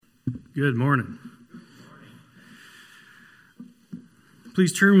Good morning.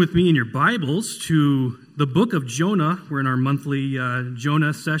 Please turn with me in your Bibles to the book of Jonah. We're in our monthly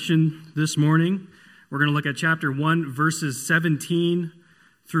Jonah session this morning. We're going to look at chapter 1, verses 17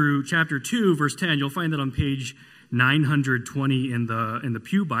 through chapter 2, verse 10. You'll find that on page 920 in the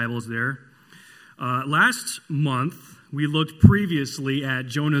Pew Bibles there. Last month, we looked previously at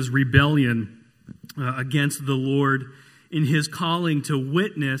Jonah's rebellion against the Lord in his calling to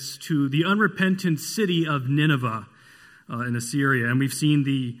witness to the unrepentant city of Nineveh in Assyria. And we've seen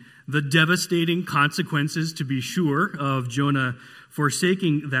the devastating consequences, to be sure, of Jonah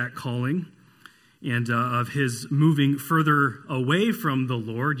forsaking that calling and of his moving further away from the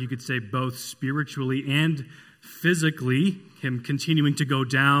Lord, you could say both spiritually and physically, him continuing to go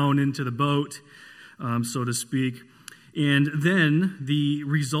down into the boat, so to speak. And then the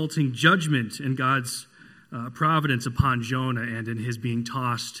resulting judgment in God's providence upon Jonah and in his being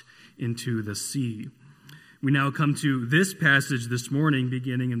tossed into the sea. We now come to this passage this morning,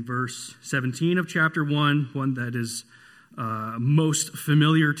 beginning in verse 17 of chapter 1, one that is most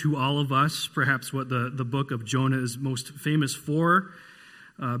familiar to all of us, perhaps what the book of Jonah is most famous for,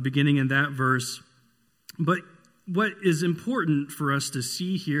 beginning in that verse. But what is important for us to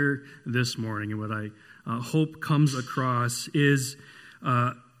see here this morning, and what I hope comes across, is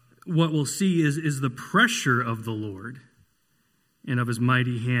what we'll see is the pressure of the Lord and of his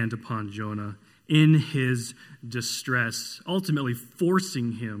mighty hand upon Jonah in his distress, ultimately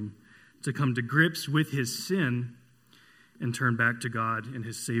forcing him to come to grips with his sin and turn back to God in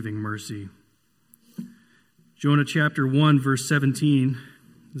his saving mercy. Jonah chapter 1, verse 17,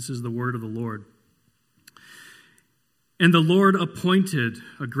 this is the word of the Lord. And the Lord appointed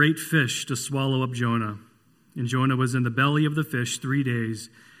a great fish to swallow up Jonah. And Jonah was in the belly of the fish 3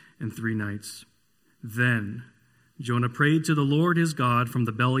 days and 3 nights. Then Jonah prayed to the Lord his God from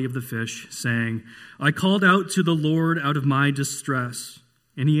the belly of the fish, saying, I called out to the Lord out of my distress,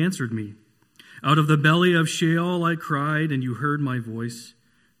 and he answered me. Out of the belly of Sheol I cried, and you heard my voice.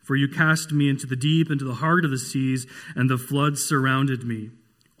 For you cast me into the deep, into the heart of the seas, and the floods surrounded me.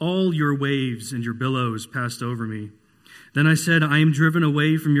 All your waves and your billows passed over me. Then I said, I am driven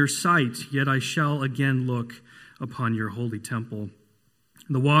away from your sight, yet I shall again look upon your holy temple.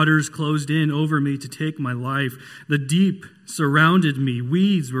 The waters closed in over me to take my life. The deep surrounded me.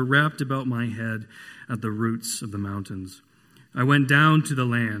 Weeds were wrapped about my head at the roots of the mountains. I went down to the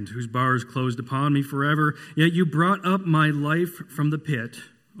land, whose bars closed upon me forever. Yet you brought up my life from the pit,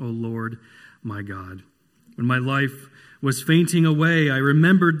 O Lord, my God. When my life was fainting away, I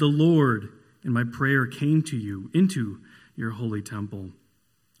remembered the Lord, and my prayer came to you into your holy temple.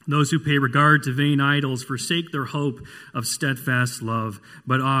 Those who pay regard to vain idols forsake their hope of steadfast love.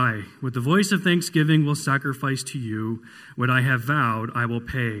 But I, with the voice of thanksgiving, will sacrifice to you. What I have vowed, I will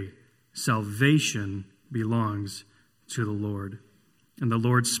pay. Salvation belongs to the Lord. And the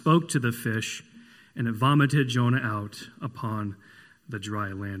Lord spoke to the fish, and it vomited Jonah out upon the dry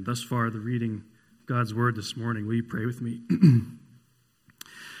land. Thus far, the reading of God's word this morning. Will you pray with me?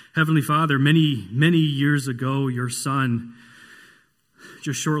 Heavenly Father, many, many years ago, your Son,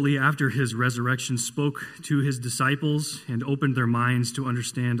 just shortly after his resurrection, spoke to his disciples and opened their minds to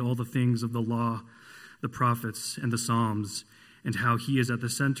understand all the things of the law, the prophets, and the Psalms, and how he is at the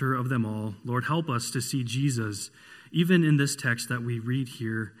center of them all. Lord, help us to see Jesus, even in this text that we read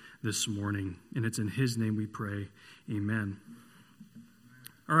here this morning. And it's in his name we pray. Amen.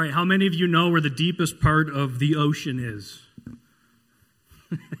 All right, how many of you know where the deepest part of the ocean is?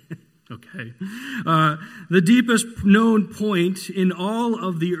 Okay. The deepest known point in all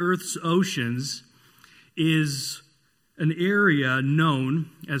of the Earth's oceans is an area known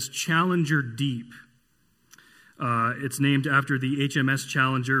as Challenger Deep. It's named after the HMS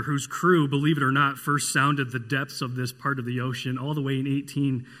Challenger, whose crew, believe it or not, first sounded the depths of this part of the ocean all the way in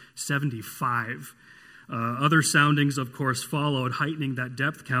 1875. Other soundings, of course, followed, heightening that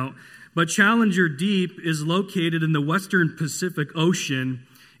depth count. But Challenger Deep is located in the western Pacific Ocean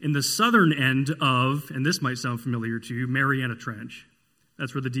in the southern end of, and this might sound familiar to you, Mariana Trench.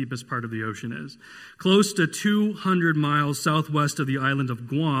 That's where the deepest part of the ocean is. Close to 200 miles southwest of the island of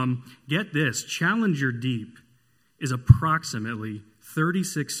Guam, get this, Challenger Deep is approximately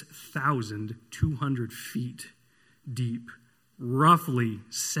 36,200 feet deep, roughly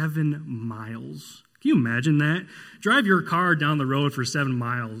 7 miles. Can you imagine that? Drive your car down the road for 7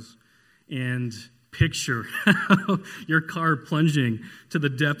 miles and picture your car plunging to the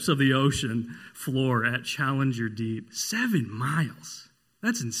depths of the ocean floor at Challenger Deep. 7 miles.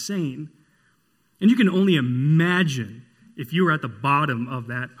 That's insane. And you can only imagine, if you were at the bottom of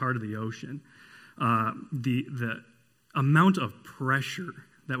that part of the ocean, the amount of pressure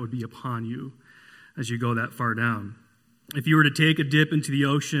that would be upon you as you go that far down. If you were to take a dip into the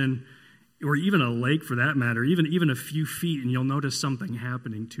ocean, or even a lake for that matter, even a few feet, and you'll notice something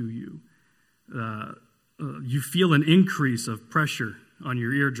happening to you. You feel an increase of pressure on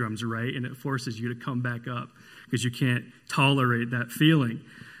your eardrums, right? And it forces you to come back up because you can't tolerate that feeling.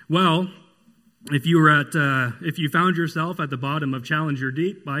 Well, if you found yourself at the bottom of Challenger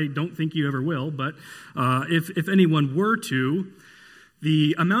Deep, I don't think you ever will, but if anyone were to,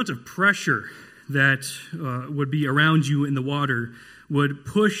 the amount of pressure that would be around you in the water would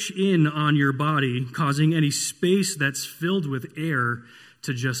push in on your body, causing any space that's filled with air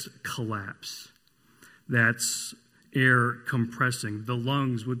to just collapse. That's air compressing. The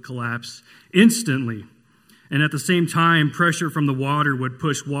lungs would collapse instantly. And at the same time, pressure from the water would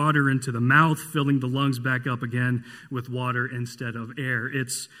push water into the mouth, filling the lungs back up again with water instead of air.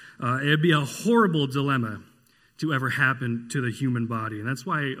 It'd be a horrible dilemma to ever happen to the human body. And that's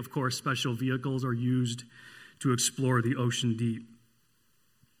why, of course, special vehicles are used to explore the ocean deep.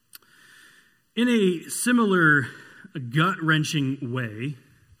 In a similar gut-wrenching way,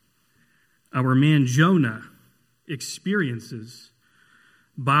 our man Jonah experiences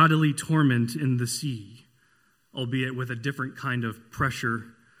bodily torment in the sea, albeit with a different kind of pressure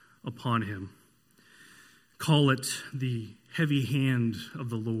upon him. Call it the heavy hand of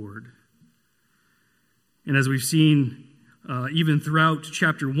the Lord. And as we've seen, even throughout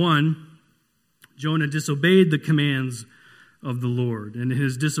chapter 1, Jonah disobeyed the commands of the Lord. And in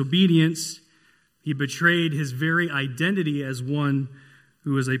his disobedience, he betrayed his very identity as one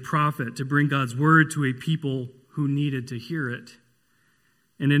who is a prophet to bring God's word to a people who needed to hear it.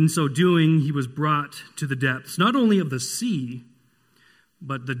 And in so doing, he was brought to the depths, not only of the sea,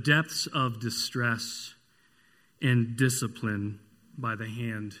 but the depths of distress and discipline by the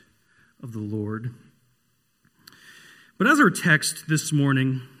hand of the Lord. But as our text this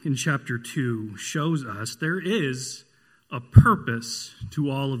morning in chapter 2 shows us, there is a purpose to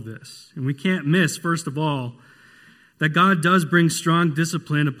all of this. And we can't miss, first of all, that God does bring strong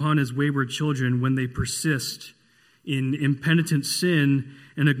discipline upon his wayward children when they persist in impenitent sin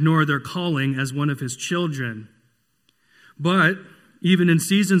and ignore their calling as one of his children. But even in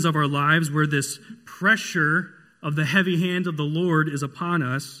seasons of our lives where this pressure of the heavy hand of the Lord is upon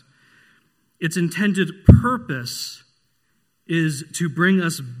us, its intended purpose is to bring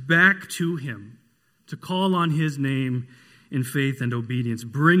us back to him, to call on his name in faith and obedience,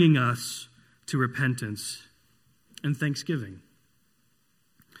 bringing us to repentance and thanksgiving.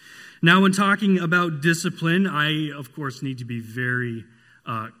 Now, when talking about discipline, I, of course, need to be very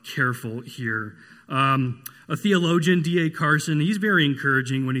careful here. A theologian, D.A. Carson, he's very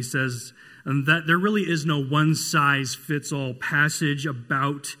encouraging when he says that there really is no one-size-fits-all passage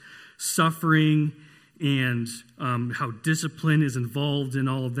about suffering and how discipline is involved in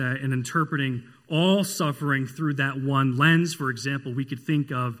all of that, and interpreting all suffering through that one lens. For example, we could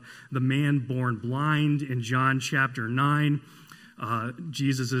think of the man born blind in John chapter 9.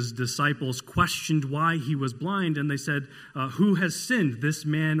 Jesus' disciples questioned why he was blind, and they said, who has sinned, this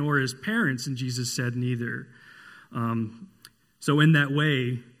man or his parents? And Jesus said, neither. So in that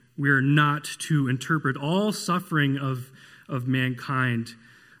way, we are not to interpret all suffering of mankind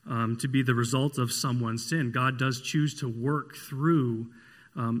to be the result of someone's sin. God does choose to work through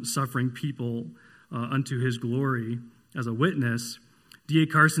suffering people unto his glory as a witness. D.A.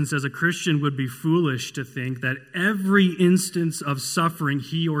 Carson says a Christian would be foolish to think that every instance of suffering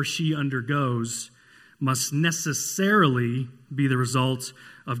he or she undergoes must necessarily be the result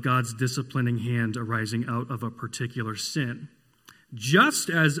of God's disciplining hand arising out of a particular sin. Just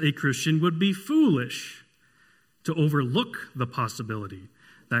as a Christian would be foolish to overlook the possibility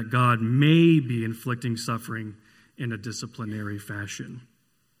that God may be inflicting suffering in a disciplinary fashion.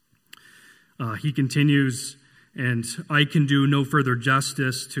 He continues, and I can do no further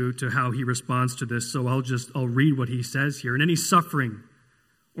justice to how he responds to this, so I'll read what he says here. In any suffering,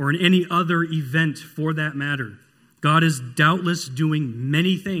 or in any other event for that matter, God is doubtless doing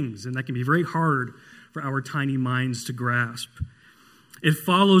many things, and that can be very hard for our tiny minds to grasp. It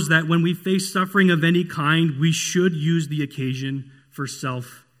follows that when we face suffering of any kind, we should use the occasion for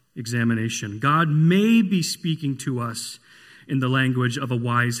self-examination. God may be speaking to us in the language of a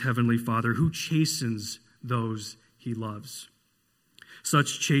wise heavenly Father who chastens those he loves.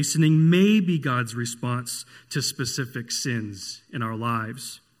 Such chastening may be God's response to specific sins in our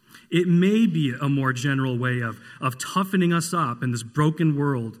lives. It may be a more general way of toughening us up in this broken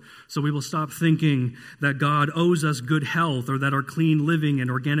world so we will stop thinking that God owes us good health or that our clean living and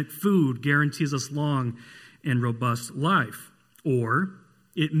organic food guarantees us long and robust life. Or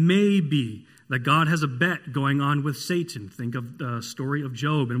it may be that God has a bet going on with Satan. Think of the story of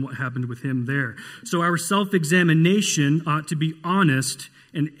Job and what happened with him there. So our self-examination ought to be honest,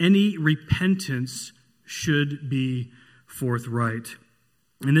 and any repentance should be forthright.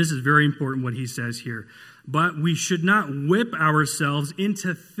 And this is very important what he says here. But we should not whip ourselves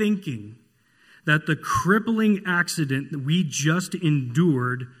into thinking that the crippling accident that we just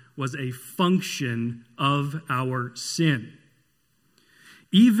endured was a function of our sin.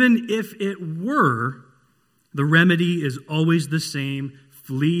 Even if it were, the remedy is always the same: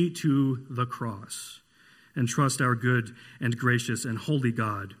 flee to the cross and trust our good and gracious and holy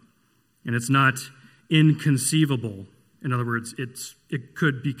God. And it's not inconceivable. In other words, it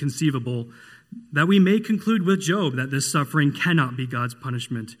could be conceivable that we may conclude with Job that this suffering cannot be God's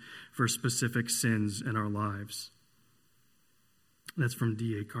punishment for specific sins in our lives. That's from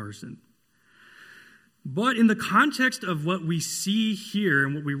D.A. Carson. But in the context of what we see here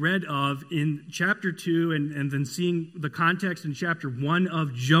and what we read of in chapter 2 and then seeing the context in chapter 1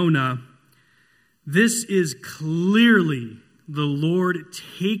 of Jonah, this is clearly the Lord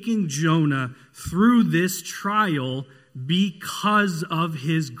taking Jonah through this trial because of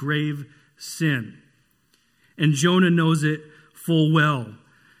his grave sin. And Jonah knows it full well.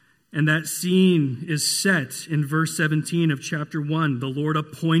 And that scene is set in verse 17 of chapter 1. The Lord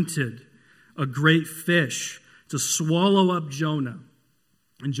appointed a great fish to swallow up Jonah.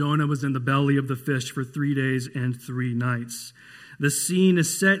 And Jonah was in the belly of the fish for 3 days and 3 nights. The scene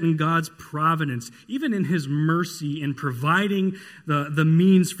is set in God's providence, even in his mercy in providing the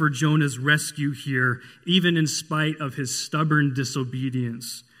means for Jonah's rescue here, even in spite of his stubborn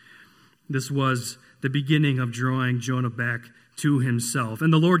disobedience. This was the beginning of drawing Jonah back to himself.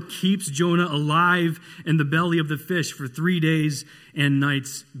 And the Lord keeps Jonah alive in the belly of the fish for 3 days and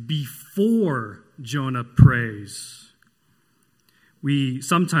nights before Jonah prays. We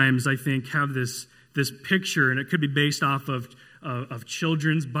sometimes, I think, have this picture, and it could be based off of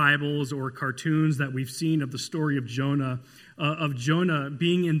children's Bibles or cartoons that we've seen of the story of Jonah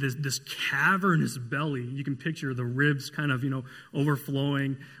being in this cavernous belly. You can picture the ribs kind of,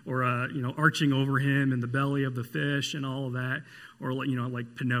 overflowing or, arching over him in the belly of the fish and all of that. Or,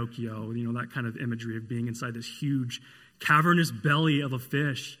 like Pinocchio, that kind of imagery of being inside this huge cavernous belly of a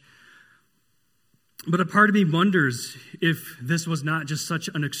fish. But a part of me wonders if this was not just such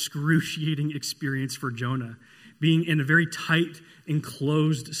an excruciating experience for Jonah, being in a very tight,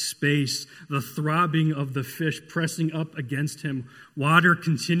 enclosed space, the throbbing of the fish pressing up against him, water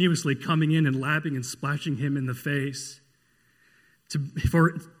continuously coming in and lapping and splashing him in the face,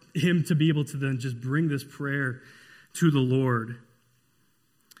 for him to be able to then just bring this prayer to the Lord.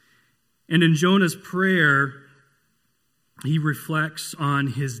 And in Jonah's prayer, he reflects on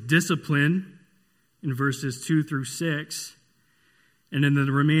his discipline in verses 2 through 6. And in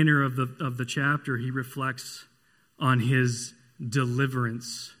the remainder of the chapter, he reflects on his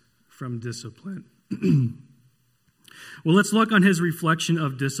deliverance from discipline. Well, let's look on his reflection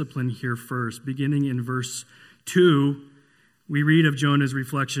of discipline here first. Beginning in verse 2, we read of Jonah's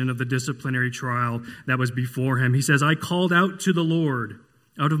reflection of the disciplinary trial that was before him. He says, "I called out to the Lord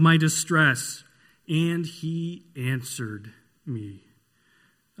out of my distress, and he answered me.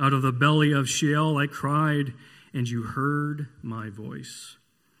 Out of the belly of Sheol I cried, and you heard my voice."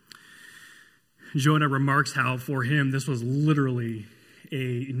 Jonah remarks how for him this was literally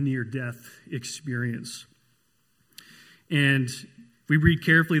a near-death experience. And if we read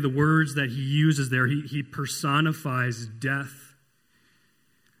carefully the words that he uses there, he personifies death,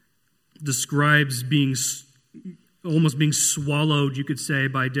 describes almost being swallowed, you could say,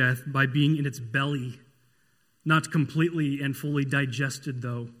 by death, by being in its belly, not completely and fully digested,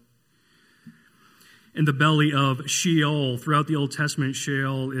 though. In the belly of Sheol, throughout the Old Testament,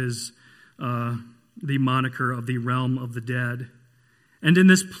 Sheol is the moniker of the realm of the dead. And in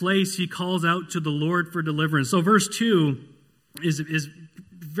this place, he calls out to the Lord for deliverance. So verse 2 is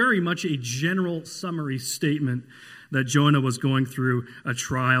very much a general summary statement that Jonah was going through a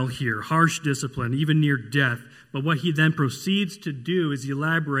trial here, harsh discipline, even near death. But what he then proceeds to do is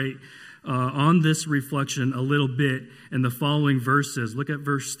elaborate on this reflection a little bit in the following verses. Look at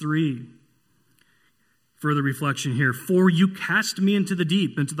verse 3. Further reflection here. "For you cast me into the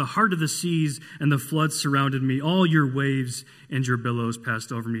deep, into the heart of the seas, and the floods surrounded me. All your waves and your billows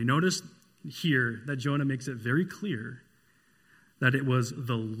passed over me." Notice here that Jonah makes it very clear that it was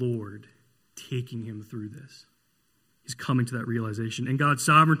the Lord taking him through this. He's coming to that realization. And God's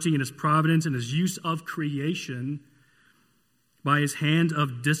sovereignty and his providence and his use of creation by his hand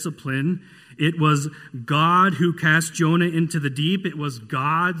of discipline, it was God who cast Jonah into the deep. It was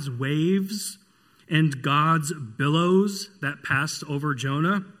God's waves and God's billows that passed over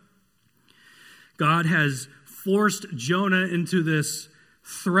Jonah. God has forced Jonah into this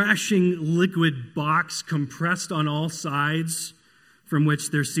thrashing liquid box compressed on all sides from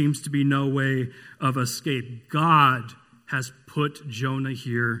which there seems to be no way of escape. God has put Jonah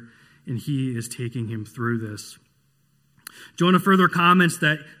here, and he is taking him through this. Jonah further comments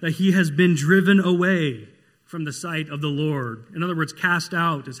that he has been driven away from the sight of the Lord. In other words, cast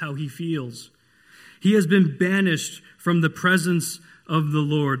out is how he feels. He has been banished from the presence of the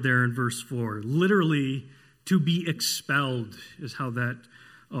Lord there in verse 4. Literally, to be expelled is how that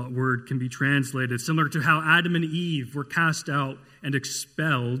word can be translated. Similar to how Adam and Eve were cast out and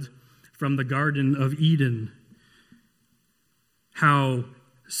expelled from the Garden of Eden. How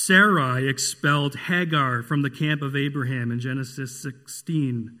Sarai expelled Hagar from the camp of Abraham in Genesis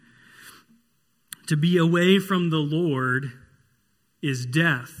 16. To be away from the Lord is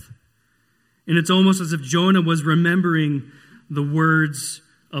death. And it's almost as if Jonah was remembering the words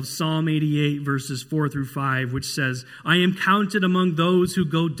of Psalm 88, verses 4 through 5, which says, I am counted among those who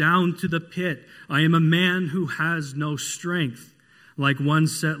go down to the pit. I am a man who has no strength, like one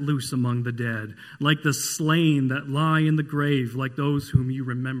set loose among the dead, like the slain that lie in the grave, like those whom you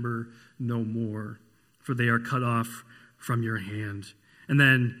remember no more, for they are cut off from your hand. And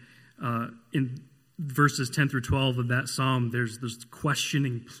then in verses 10 through 12 of that psalm, there's this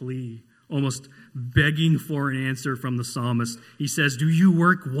questioning plea, almost begging for an answer from the psalmist. He says, do you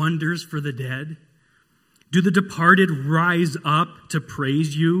work wonders for the dead? Do the departed rise up to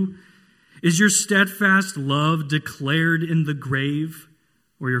praise you? Is your steadfast love declared in the grave,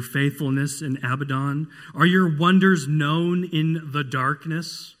 or your faithfulness in Abaddon? Are your wonders known in the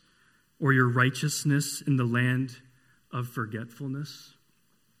darkness, or your righteousness in the land of forgetfulness?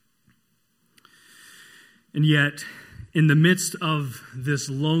 And yet, in the midst of this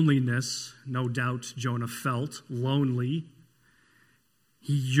loneliness, no doubt Jonah felt lonely,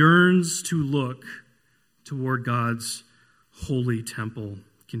 he yearns to look toward God's holy temple,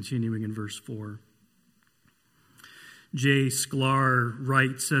 continuing in verse 4. J. Sklar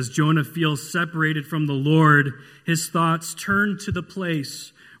writes, as Jonah feels separated from the Lord, his thoughts turn to the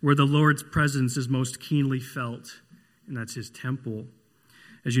place where the Lord's presence is most keenly felt, and that's his temple.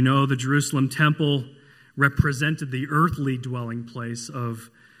 As you know, the Jerusalem temple represented the earthly dwelling place of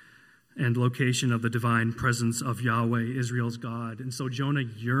and location of the divine presence of Yahweh, Israel's God. And so Jonah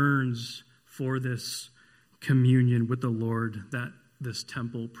yearns for this communion with the Lord that this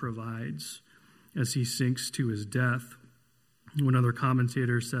temple provides as he sinks to his death. One other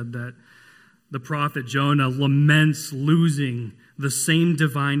commentator said that the prophet Jonah laments losing the same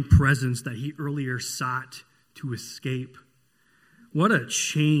divine presence that he earlier sought to escape. What a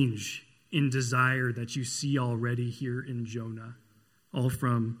change in desire that you see already here in Jonah, all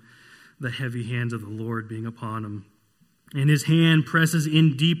from the heavy hand of the Lord being upon him. And his hand presses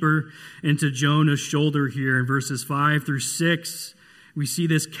in deeper into Jonah's shoulder here in verses 5 through 6. We see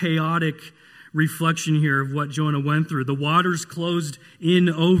this chaotic reflection here of what Jonah went through. The waters closed in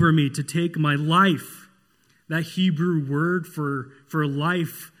over me to take my life. That Hebrew word for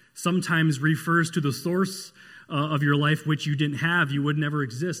life sometimes refers to the source of your life which you didn't have, you would never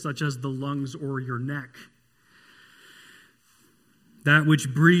exist, such as the lungs or your neck. That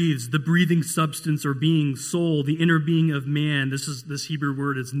which breathes, the breathing substance or being, soul, the inner being of man. This Hebrew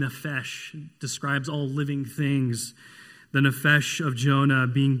word is nephesh. It describes all living things. The nephesh of Jonah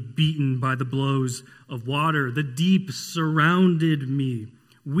being beaten by the blows of water. The deep surrounded me.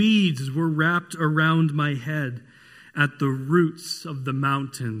 Weeds were wrapped around my head at the roots of the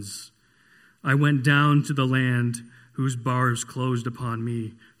mountains. I went down to the land whose bars closed upon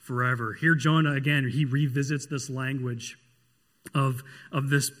me forever. Here Jonah, again, he revisits this language of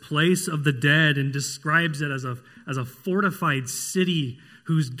this place of the dead and describes it as a fortified city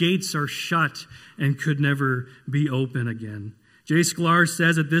whose gates are shut and could never be open again. J. Sklar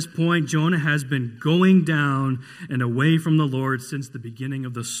says at this point, Jonah has been going down and away from the Lord since the beginning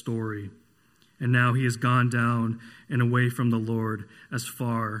of the story. And now he has gone down and away from the Lord as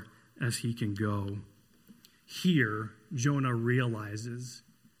far as he can go. Here, Jonah realizes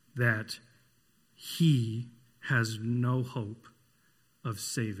that he has no hope of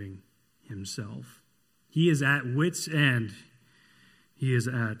saving himself. He is at wit's end. He is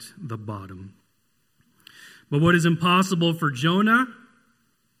at the bottom. But what is impossible for Jonah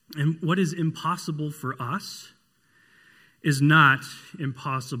and what is impossible for us is not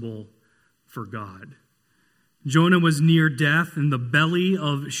impossible for God. Jonah was near death in the belly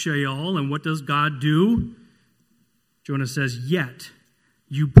of Sheol, and what does God do? Jonah says, yet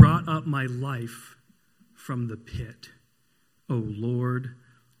you brought up my life from the pit, O Lord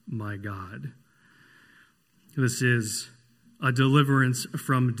my God. This is a deliverance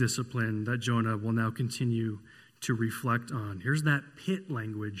from discipline that Jonah will now continue to reflect on. Here's that pit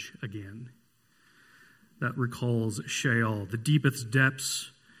language again that recalls Sheol, the deepest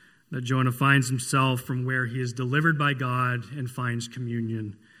depths that Jonah finds himself from where he is delivered by God and finds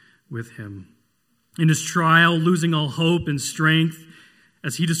communion with him. In his trial, losing all hope and strength,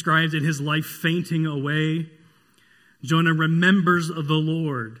 as he describes it, his life fainting away, Jonah remembers the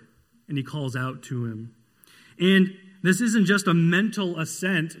Lord and he calls out to him. And this isn't just a mental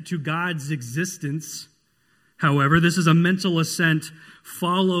assent to God's existence. However, this is a mental assent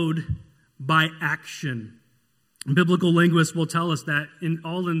followed by action. Biblical linguists will tell us that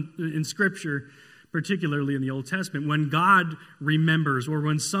in Scripture, particularly in the Old Testament, when God remembers or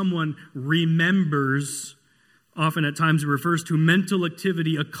when someone remembers, often at times it refers to mental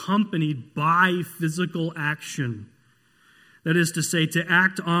activity accompanied by physical action. That is to say, to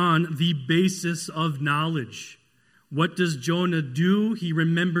act on the basis of knowledge. What does Jonah do? He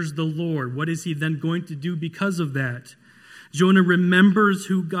remembers the Lord. What is he then going to do because of that? Jonah remembers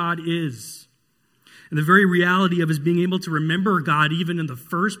who God is. And the very reality of his being able to remember God even in the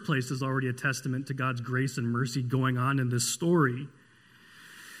first place is already a testament to God's grace and mercy going on in this story.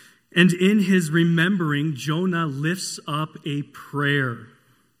 And in his remembering, Jonah lifts up a prayer.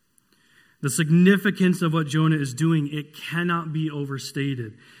 The significance of what Jonah is doing, it cannot be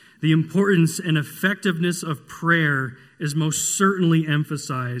overstated. The importance and effectiveness of prayer is most certainly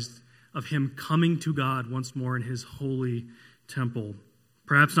emphasized of him coming to God once more in his holy temple.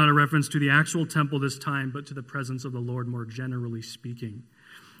 Perhaps not a reference to the actual temple this time, but to the presence of the Lord more generally speaking.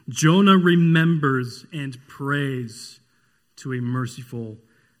 Jonah remembers and prays to a merciful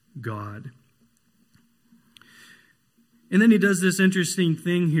God. And then he does this interesting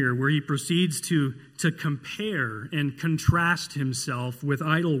thing here where he proceeds to compare and contrast himself with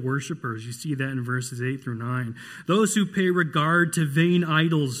idol worshipers. You see that in verses 8 through 9. Those who pay regard to vain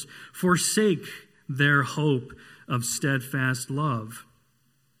idols forsake their hope of steadfast love.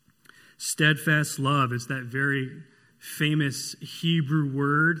 Steadfast love is that very famous Hebrew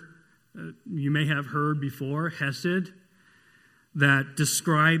word you may have heard before, hesed, that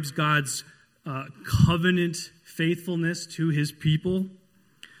describes God's covenant faithfulness to his people.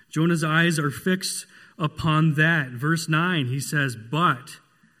 Jonah's eyes are fixed upon that. Verse 9, he says, "But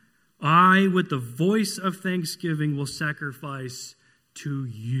I, with the voice of thanksgiving, will sacrifice to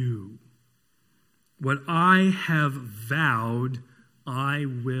you. What I have vowed, I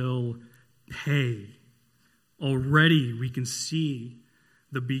will pay." Already we can see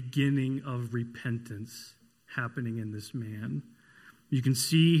the beginning of repentance happening in this man. You can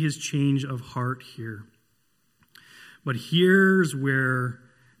see his change of heart here. But here's where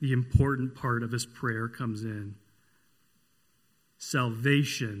the important part of his prayer comes in.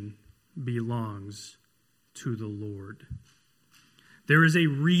 Salvation belongs to the Lord. There is a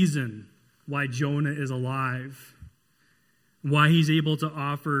reason why Jonah is alive, why he's able to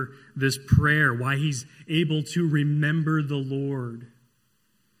offer this prayer, why he's able to remember the Lord.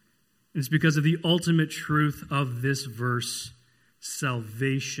 It's because of the ultimate truth of this verse.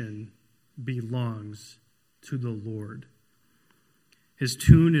 Salvation belongs to the Lord. His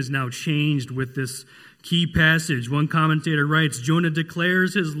tune is now changed with this key passage. One commentator writes, Jonah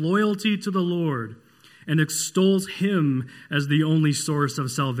declares his loyalty to the Lord and extols him as the only source of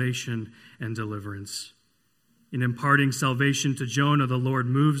salvation and deliverance. In imparting salvation to Jonah, the Lord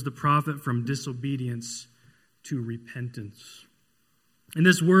moves the prophet from disobedience to repentance. And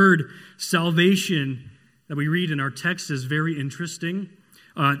this word, salvation, that we read in our text is very interesting.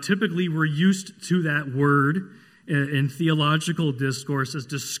 Typically, we're used to that word in theological discourse as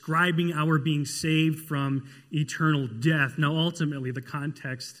describing our being saved from eternal death. Now, ultimately, the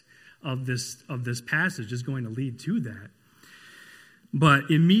context of this passage is going to lead to that. But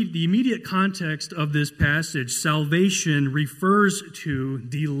the immediate context of this passage, salvation refers to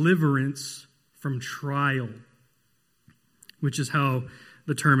deliverance from trial, which is how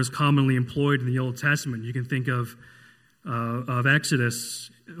the term is commonly employed in the Old Testament. You can think of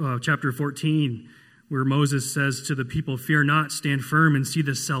Exodus chapter 14, where Moses says to the people, "Fear not, stand firm and see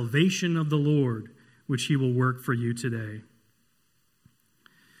the salvation of the Lord, which he will work for you today."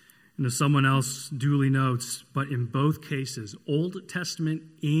 And as someone else duly notes, but in both cases, Old Testament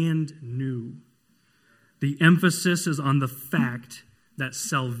and New, the emphasis is on the fact that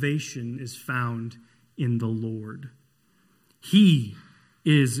salvation is found in the Lord. He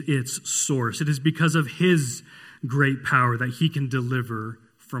is its source. It is because of his great power that he can deliver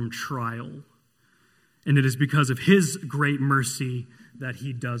from trial. And it is because of his great mercy that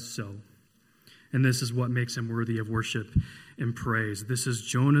he does so. And this is what makes him worthy of worship and praise. This is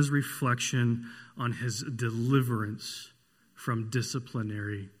Jonah's reflection on his deliverance from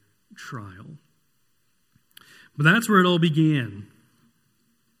disciplinary trial. But that's where it all began,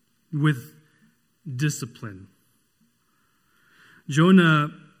 with discipline. Jonah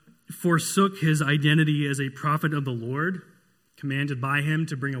forsook his identity as a prophet of the Lord, commanded by him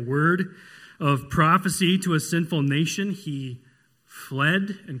to bring a word of prophecy to a sinful nation. He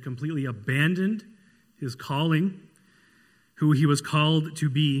fled and completely abandoned his calling, who he was called to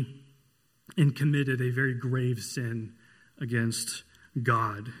be, and committed a very grave sin against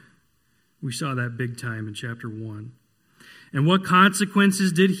God. We saw that big time in chapter 1. And what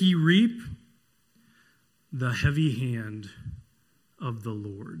consequences did he reap? The heavy hand of the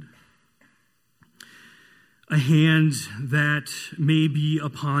Lord. A hand that may be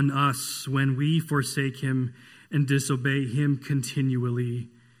upon us when we forsake him and disobey him continually,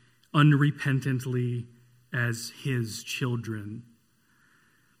 unrepentantly, as his children.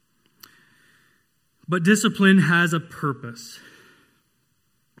 But discipline has a purpose,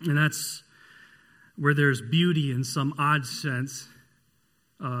 and that's where there's beauty in some odd sense,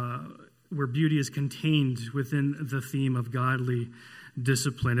 where beauty is contained within the theme of godly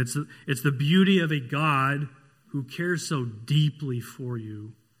discipline. It's the beauty of a God who cares so deeply for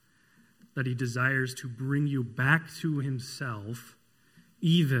you that he desires to bring you back to himself,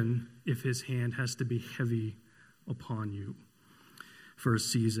 even if his hand has to be heavy upon you for a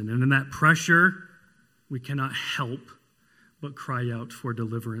season. And in that pressure, we cannot help but cry out for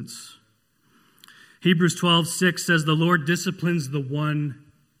deliverance. Hebrews 12:6 says, "The Lord disciplines the one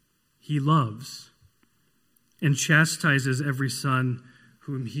he loves and chastises every son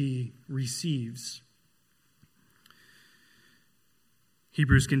whom he receives."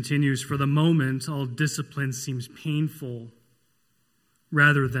 Hebrews continues, "For the moment, all discipline seems painful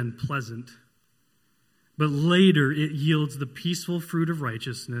rather than pleasant, but later it yields the peaceful fruit of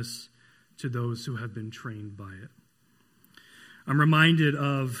righteousness to those who have been trained by it." I'm reminded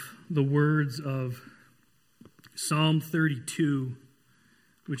of the words of Psalm 32,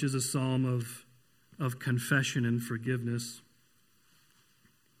 which is a psalm of confession and forgiveness.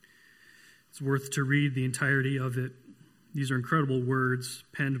 It's worth to read the entirety of it. These are incredible words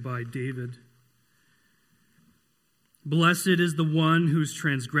penned by David. "Blessed is the one whose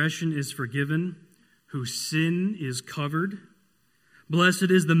transgression is forgiven, whose sin is covered. Blessed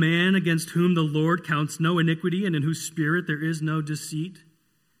is the man against whom the Lord counts no iniquity, and in whose spirit there is no deceit.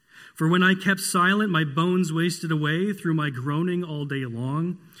 For when I kept silent, my bones wasted away through my groaning all day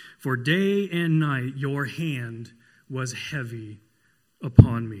long. For day and night your hand was heavy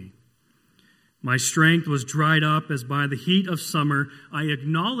upon me. My strength was dried up as by the heat of summer. I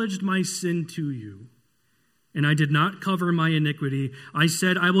acknowledged my sin to you, and I did not cover my iniquity. I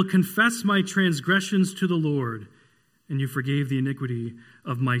said, I will confess my transgressions to the Lord, and you forgave the iniquity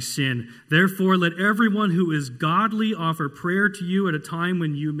of my sin. Therefore, let everyone who is godly offer prayer to you at a time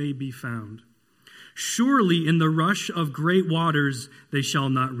when you may be found. Surely in the rush of great waters they shall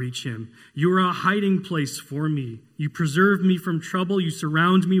not reach him. You are a hiding place for me. You preserve me from trouble. You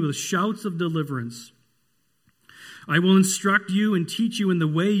surround me with shouts of deliverance. I will instruct you and teach you in the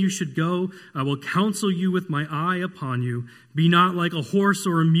way you should go. I will counsel you with my eye upon you. Be not like a horse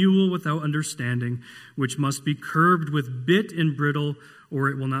or a mule without understanding, which must be curbed with bit and bridle, or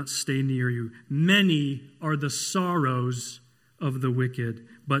it will not stay near you. Many are the sorrows of the wicked,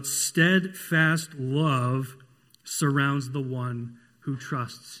 but steadfast love surrounds the one who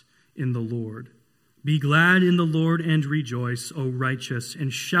trusts in the Lord. Be glad in the Lord and rejoice, O righteous,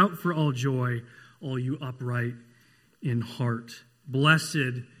 and shout for all joy, all you upright in heart.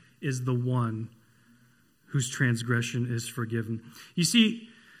 Blessed is the one whose transgression is forgiven. You see,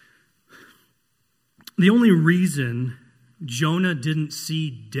 the only reason Jonah didn't see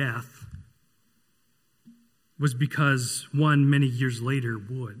death was because one many years later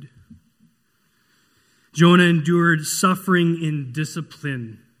would. Jonah endured suffering in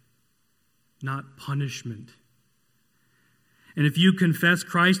discipline, not punishment. And if you confess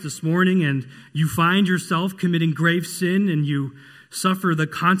Christ this morning and you find yourself committing grave sin and you suffer the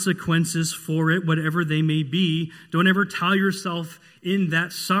consequences for it, whatever they may be, don't ever tell yourself in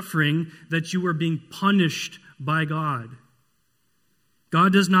that suffering that you are being punished by God.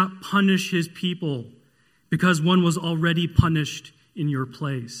 God does not punish his people because one was already punished in your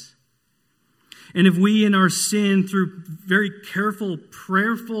place. And if we in our sin, through very careful,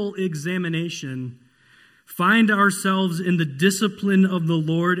 prayerful examination, find ourselves in the discipline of the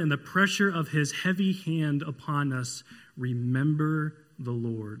Lord and the pressure of his heavy hand upon us, remember the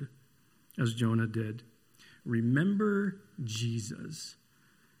Lord, as Jonah did. Remember Jesus.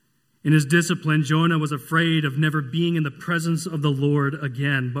 In his discipline, Jonah was afraid of never being in the presence of the Lord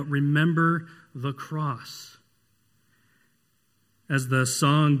again, but remember the cross. As the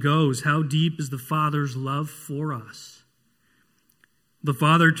song goes, how deep is the Father's love for us? The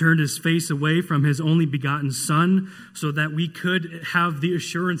Father turned his face away from his only begotten Son so that we could have the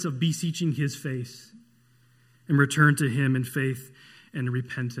assurance of beseeching his face and return to him in faith and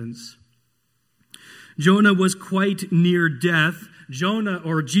repentance. Jonah was quite near death. Jonah,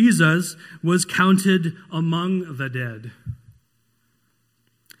 or Jesus, was counted among the dead.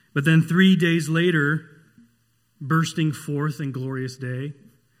 But then 3 days later, bursting forth in glorious day,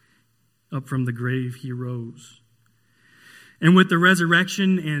 up from the grave he rose. And with the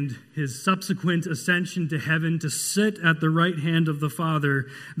resurrection and his subsequent ascension to heaven to sit at the right hand of the Father,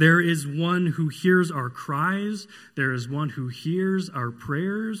 there is one who hears our cries. There is one who hears our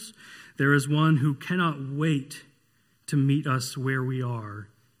prayers. There is one who cannot wait to meet us where we are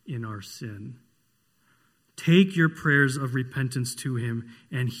in our sin. Take your prayers of repentance to him,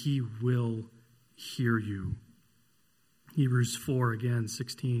 and he will hear you. Hebrews 4, again,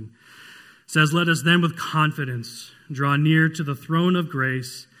 16. Says, let us then with confidence draw near to the throne of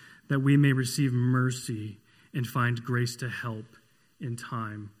grace that we may receive mercy and find grace to help in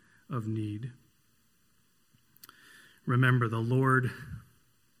time of need. Remember, the Lord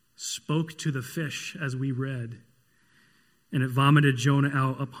spoke to the fish as we read, and it vomited Jonah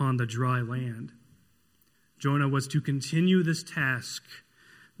out upon the dry land. Jonah was to continue this task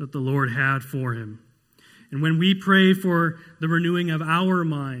that the Lord had for him. And when we pray for the renewing of our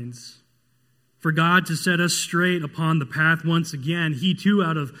minds, for God to set us straight upon the path once again, he too,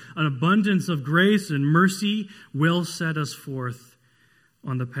 out of an abundance of grace and mercy, will set us forth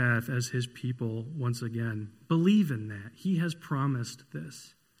on the path as his people once again. Believe in that. He has promised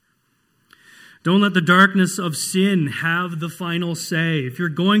this. Don't let the darkness of sin have the final say. If you're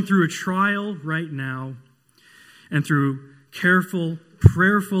going through a trial right now, and through careful,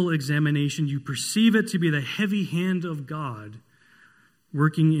 prayerful examination, you perceive it to be the heavy hand of God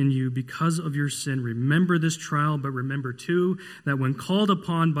working in you because of your sin, remember this trial, but remember too that when called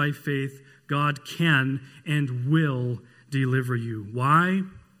upon by faith, God can and will deliver you. Why?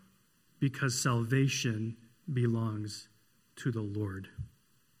 Because salvation belongs to the Lord.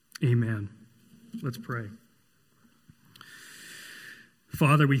 Amen. Let's pray.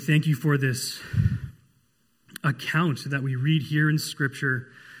 Father, we thank you for this account that we read here in Scripture,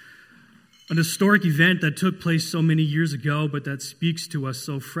 an historic event that took place so many years ago, but that speaks to us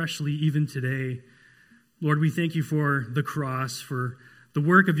so freshly even today. Lord, we thank you for the cross, for the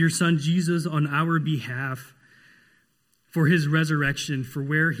work of your Son Jesus on our behalf, for his resurrection, for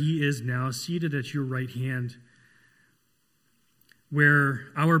where he is now, seated at your right hand, where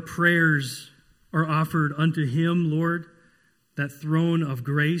our prayers are offered unto him, Lord, that throne of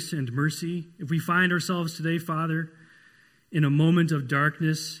grace and mercy. If we find ourselves today, Father, in a moment of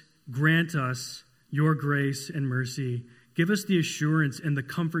darkness, grant us your grace and mercy. Give us the assurance and the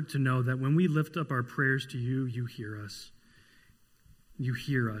comfort to know that when we lift up our prayers to you, you hear us. You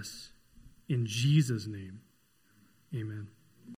hear us. In Jesus' name, amen.